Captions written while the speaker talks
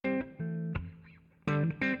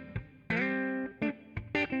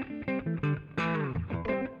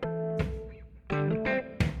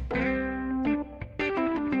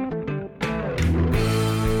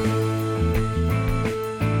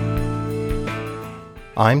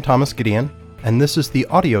I'm Thomas Gideon, and this is the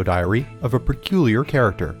audio diary of a peculiar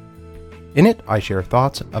character. In it, I share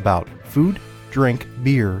thoughts about food, drink,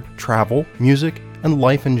 beer, travel, music, and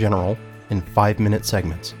life in general in 5-minute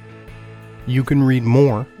segments. You can read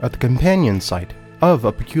more at the companion site of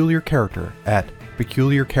A Peculiar Character at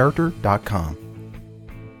peculiarcharacter.com.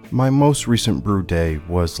 My most recent brew day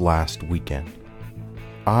was last weekend.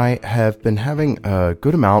 I have been having a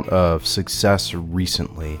good amount of success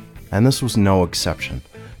recently, and this was no exception.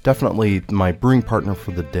 Definitely my brewing partner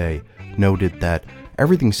for the day noted that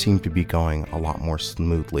everything seemed to be going a lot more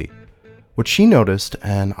smoothly. What she noticed,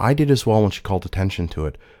 and I did as well when she called attention to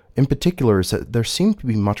it, in particular is that there seemed to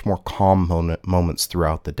be much more calm moments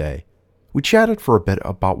throughout the day. We chatted for a bit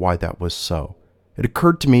about why that was so. It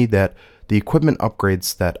occurred to me that the equipment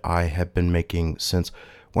upgrades that I have been making since,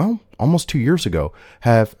 almost 2 years ago,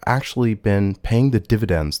 have actually been paying the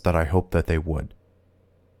dividends that I hoped that they would.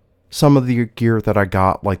 Some of the gear that I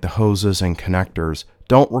got, like the hoses and connectors,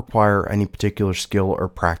 don't require any particular skill or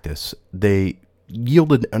practice. They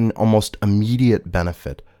yielded an almost immediate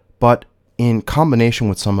benefit, but in combination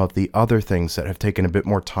with some of the other things that have taken a bit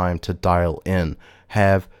more time to dial in,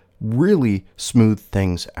 have really smoothed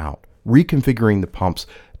things out. Reconfiguring the pumps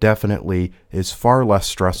definitely is far less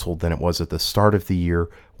stressful than it was at the start of the year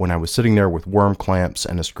when I was sitting there with worm clamps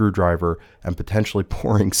and a screwdriver and potentially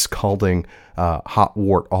pouring scalding hot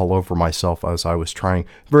wort all over myself as I was trying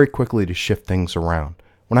very quickly to shift things around.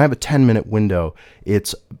 When I have a 10-minute window,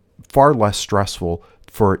 it's far less stressful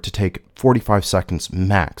for it to take 45 seconds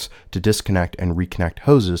max to disconnect and reconnect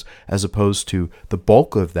hoses as opposed to the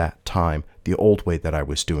bulk of that time the old way that I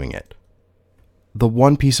was doing it. The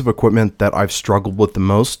one piece of equipment that I've struggled with the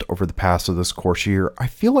most over the past of this course year, I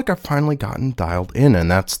feel like I've finally gotten dialed in,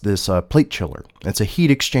 and that's this plate chiller. It's a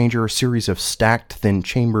heat exchanger, a series of stacked thin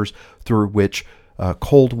chambers through which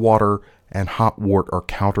cold water and hot wort are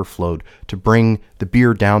counterflowed to bring the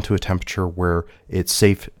beer down to a temperature where it's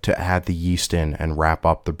safe to add the yeast in and wrap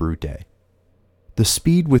up the brew day. The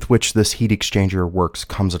speed with which this heat exchanger works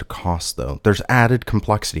comes at a cost, though. There's added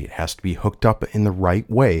complexity. It has to be hooked up in the right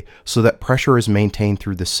way so that pressure is maintained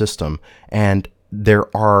through the system, and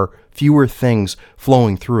there are fewer things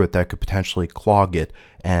flowing through it that could potentially clog it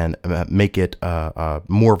and make it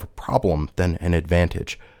more of a problem than an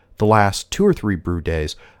advantage. The last 2 or 3 brew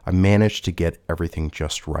days, I managed to get everything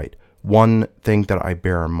just right. One thing that I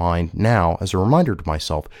bear in mind now as a reminder to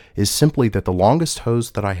myself is simply that the longest hose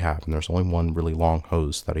that I have, and there's only one really long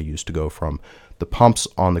hose that I use to go from the pumps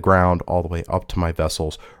on the ground all the way up to my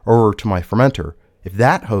vessels or to my fermenter, if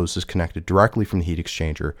that hose is connected directly from the heat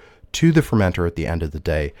exchanger to the fermenter at the end of the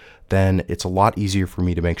day, then it's a lot easier for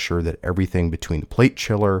me to make sure that everything between the plate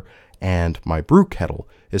chiller and my brew kettle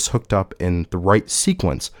is hooked up in the right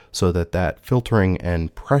sequence so that that filtering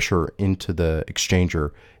and pressure into the exchanger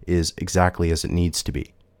is exactly as it needs to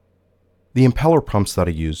be. The impeller pumps that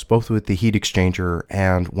I use, both with the heat exchanger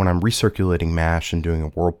and when I'm recirculating mash and doing a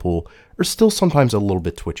whirlpool, are still sometimes a little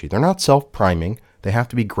bit twitchy. They're not self-priming, they have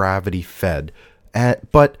to be gravity fed.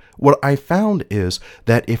 But what I found is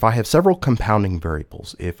that if I have several compounding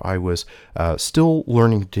variables, if I was still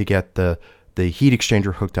learning to get the heat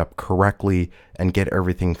exchanger hooked up correctly and get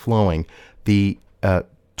everything flowing, the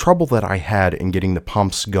trouble that I had in getting the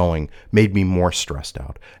pumps going made me more stressed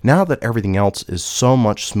out. Now that everything else is so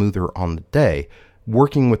much smoother on the day,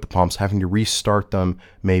 working with the pumps, having to restart them,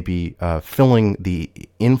 maybe filling the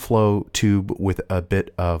inflow tube with a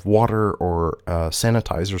bit of water or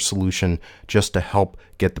sanitizer solution just to help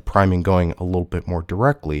get the priming going a little bit more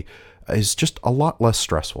directly, is just a lot less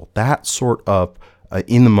stressful. That sort of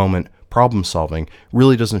in-the-moment problem solving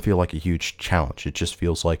really doesn't feel like a huge challenge. It just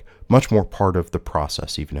feels like much more part of the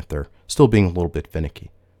process, even if they're still being a little bit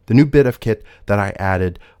finicky. The new bit of kit that I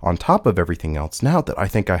added on top of everything else, now that I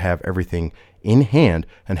think I have everything in hand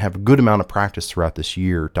and have a good amount of practice throughout this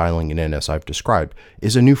year dialing it in as I've described,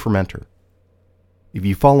 is a new fermenter. If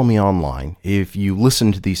you follow me online, if you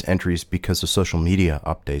listen to these entries because of social media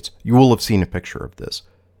updates, you will have seen a picture of this.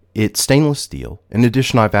 It's stainless steel. In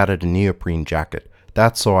addition, I've added a neoprene jacket.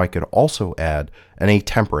 That's so I could also add an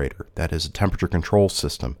attemperator, that is a temperature control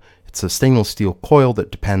system. It's a stainless steel coil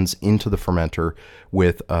that depends into the fermenter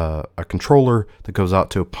with a controller that goes out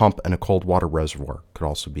to a pump and a cold water reservoir. Could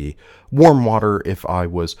also be warm water if I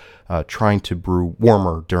was trying to brew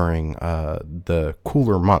warmer during the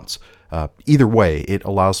cooler months. Either way, it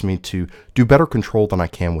allows me to do better control than I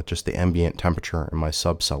can with just the ambient temperature in my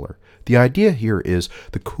subcellar. The idea here is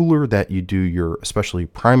the cooler that you do your, especially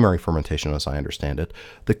primary fermentation as I understand it,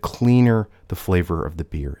 the cleaner the flavor of the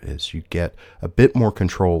beer is. You get a bit more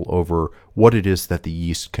control over what it is that the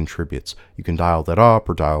yeast contributes. You can dial that up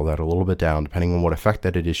or dial that a little bit down depending on what effect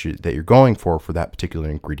that it is that you're going for that particular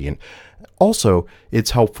ingredient. Also,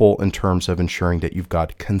 it's helpful in terms of ensuring that you've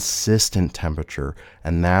got consistent temperature,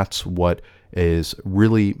 and that's what is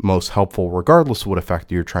really most helpful regardless of what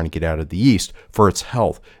effect you're trying to get out of the yeast for its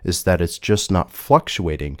health, is that it's just not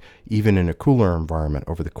fluctuating even in a cooler environment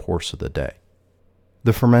over the course of the day.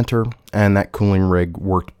 The fermenter and that cooling rig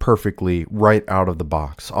worked perfectly right out of the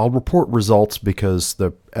box. I'll report results because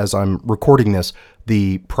as I'm recording this,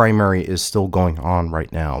 the primary is still going on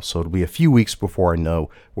right now. So it'll be a few weeks before I know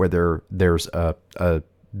whether there's a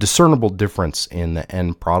discernible difference in the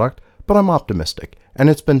end product, but I'm optimistic. And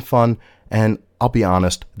it's been fun, and I'll be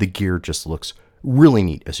honest, the gear just looks really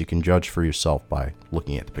neat, as you can judge for yourself by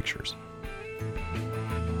looking at the pictures.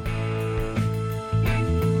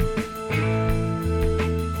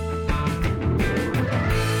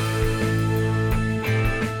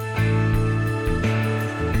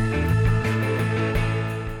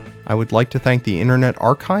 I would like to thank the Internet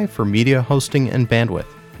Archive for media hosting and bandwidth.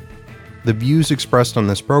 The views expressed on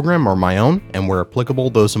this program are my own, and where applicable,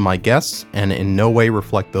 those of my guests, and in no way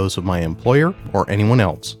reflect those of my employer or anyone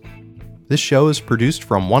else. This show is produced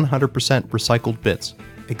from 100% recycled bits.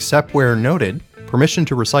 Except where noted, permission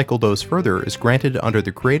to recycle those further is granted under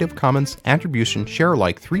the Creative Commons Attribution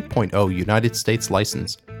Sharealike 3.0 United States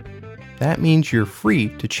license. That means you're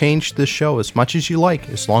free to change this show as much as you like,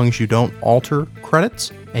 as long as you don't alter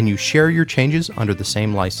credits and you share your changes under the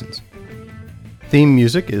same license. Theme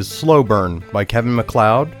music is Slow Burn by Kevin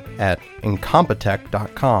MacLeod at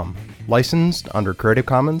Incompetech.com, licensed under Creative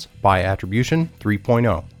Commons by Attribution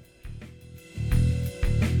 3.0.